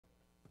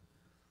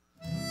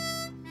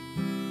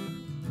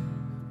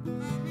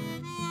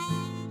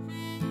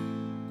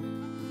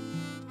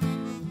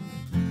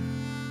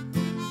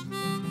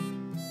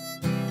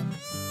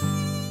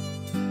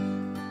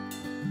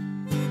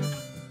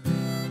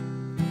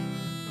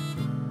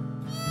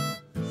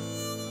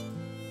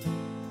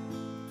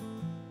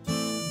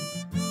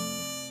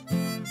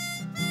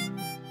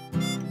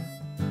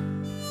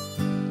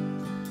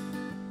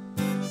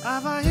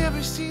Have I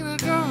ever seen a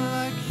girl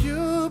like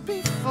you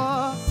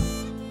before?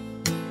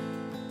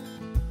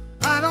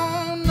 I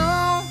don't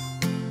know,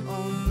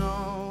 oh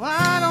no,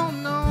 I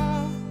don't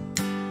know.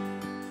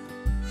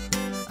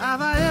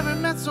 Have I ever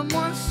met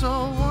someone so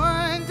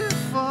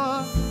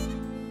wonderful?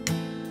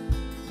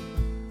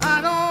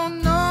 I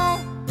don't know,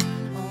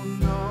 oh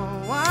no,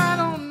 I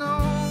don't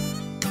know.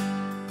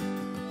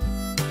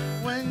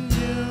 When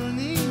you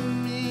need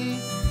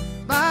me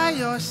by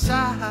your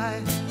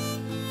side,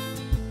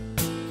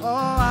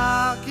 oh,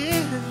 I'll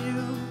give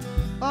you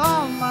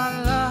all my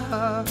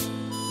love.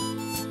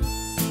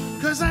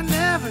 'Cause I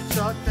never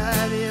thought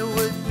that it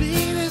would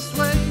be this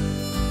way.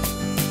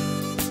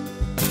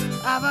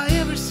 Have I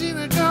ever seen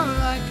a girl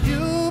like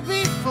you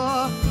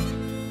before?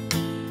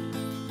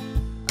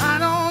 I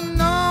don't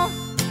know,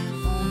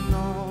 oh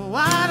no,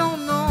 I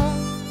don't know.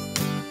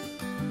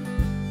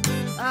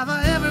 Have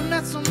I ever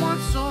met someone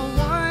so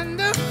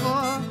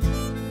wonderful?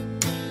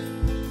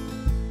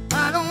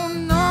 I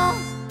don't know,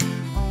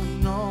 oh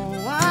no,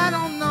 I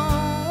don't know.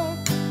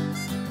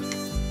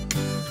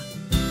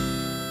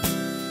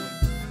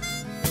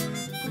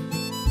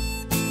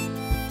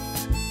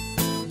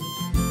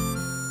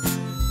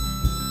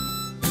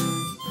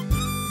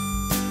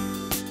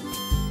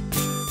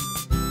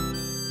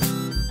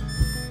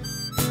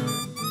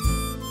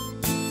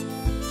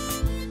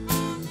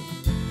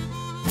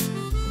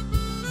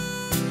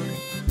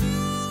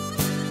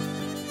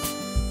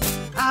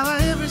 Have I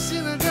ever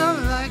seen a girl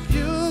like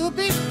you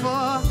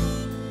before?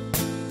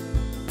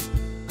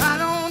 I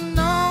don't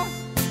know,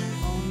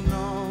 oh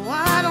no,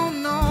 I don't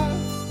know.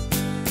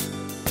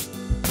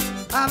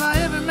 Have I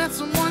ever met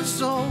someone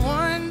so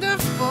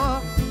wonderful?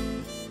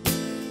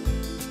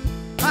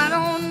 I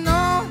don't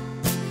know,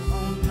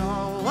 oh no,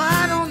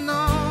 I don't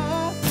know.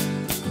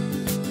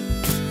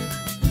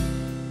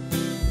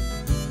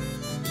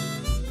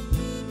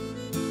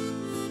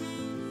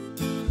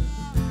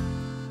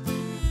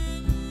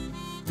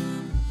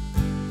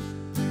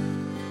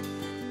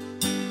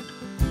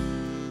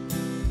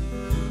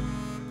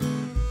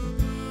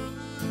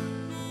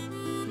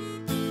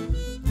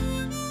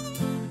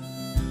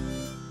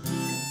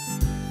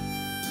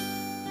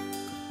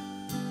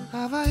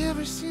 Have I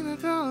ever seen a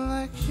girl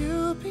like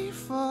you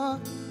before?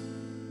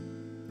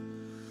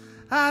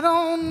 I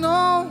don't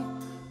know,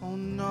 oh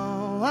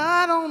no,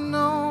 I don't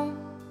know.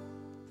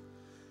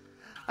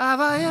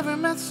 Have I ever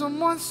met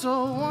someone so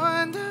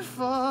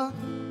wonderful?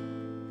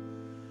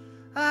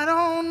 I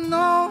don't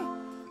know,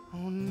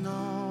 oh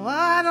no,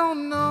 I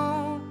don't know.